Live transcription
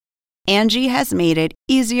Angie has made it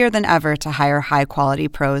easier than ever to hire high-quality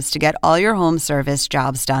pros to get all your home service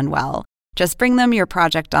jobs done well. Just bring them your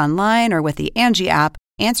project online or with the Angie app,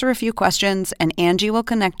 answer a few questions, and Angie will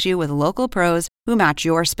connect you with local pros who match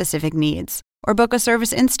your specific needs. Or book a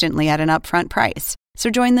service instantly at an upfront price. So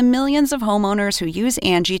join the millions of homeowners who use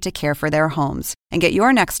Angie to care for their homes and get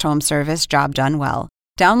your next home service job done well.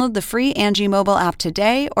 Download the free Angie mobile app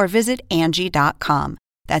today or visit Angie.com.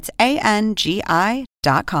 That's ANGI.com.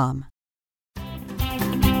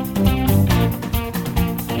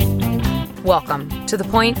 Welcome to The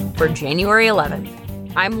Point for January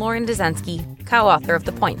 11th. I'm Lauren Dezensky, co-author of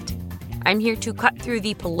The Point. I'm here to cut through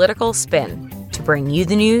the political spin to bring you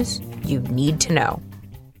the news you need to know.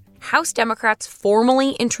 House Democrats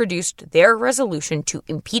formally introduced their resolution to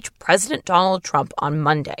impeach President Donald Trump on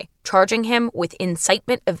Monday, charging him with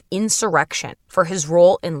incitement of insurrection for his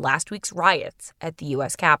role in last week's riots at the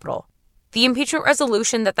U.S. Capitol. The impeachment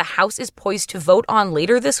resolution that the House is poised to vote on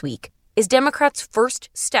later this week is Democrats' first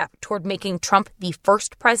step toward making Trump the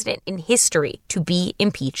first president in history to be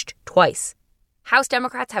impeached twice. House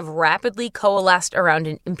Democrats have rapidly coalesced around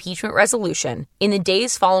an impeachment resolution in the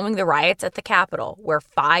days following the riots at the Capitol, where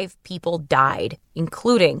 5 people died,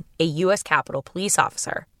 including a U.S. Capitol police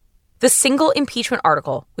officer. The single impeachment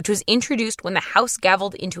article, which was introduced when the House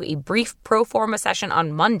gavelled into a brief pro forma session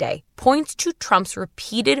on Monday, points to Trump's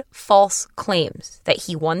repeated false claims that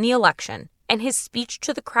he won the election and his speech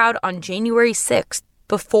to the crowd on January 6th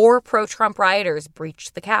before pro-Trump rioters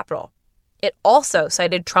breached the Capitol. It also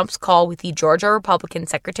cited Trump's call with the Georgia Republican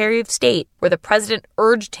Secretary of State, where the president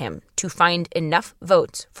urged him to find enough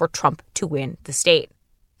votes for Trump to win the state.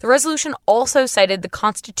 The resolution also cited the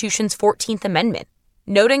Constitution's 14th Amendment,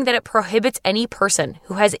 noting that it prohibits any person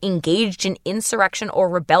who has engaged in insurrection or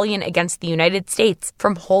rebellion against the United States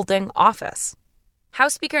from holding office.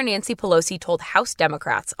 House Speaker Nancy Pelosi told House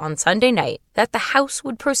Democrats on Sunday night that the House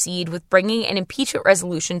would proceed with bringing an impeachment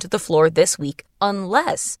resolution to the floor this week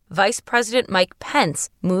unless Vice President Mike Pence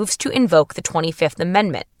moves to invoke the 25th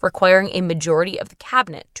Amendment, requiring a majority of the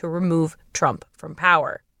cabinet to remove Trump from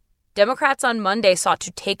power. Democrats on Monday sought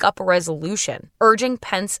to take up a resolution urging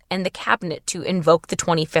Pence and the cabinet to invoke the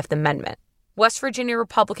 25th Amendment. West Virginia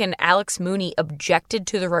Republican Alex Mooney objected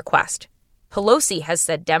to the request. Pelosi has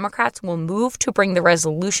said Democrats will move to bring the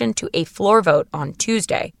resolution to a floor vote on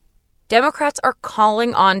Tuesday. Democrats are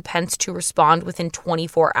calling on Pence to respond within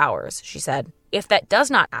 24 hours, she said. If that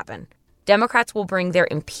does not happen, Democrats will bring their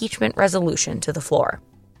impeachment resolution to the floor.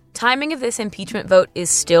 Timing of this impeachment vote is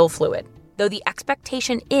still fluid, though the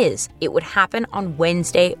expectation is it would happen on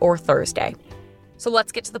Wednesday or Thursday. So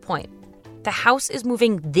let's get to the point. The House is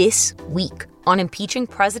moving this week on impeaching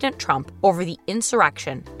President Trump over the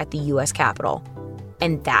insurrection at the U.S. Capitol.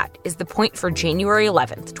 And that is The Point for January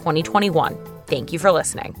 11th, 2021. Thank you for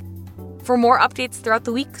listening. For more updates throughout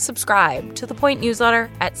the week, subscribe to The Point newsletter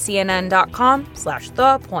at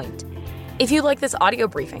cnn.com/thepoint. If you like this audio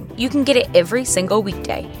briefing, you can get it every single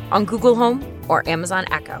weekday on Google Home or Amazon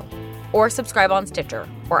Echo, or subscribe on Stitcher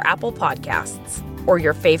or Apple Podcasts or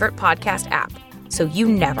your favorite podcast app so you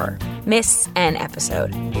never miss an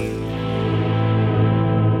episode.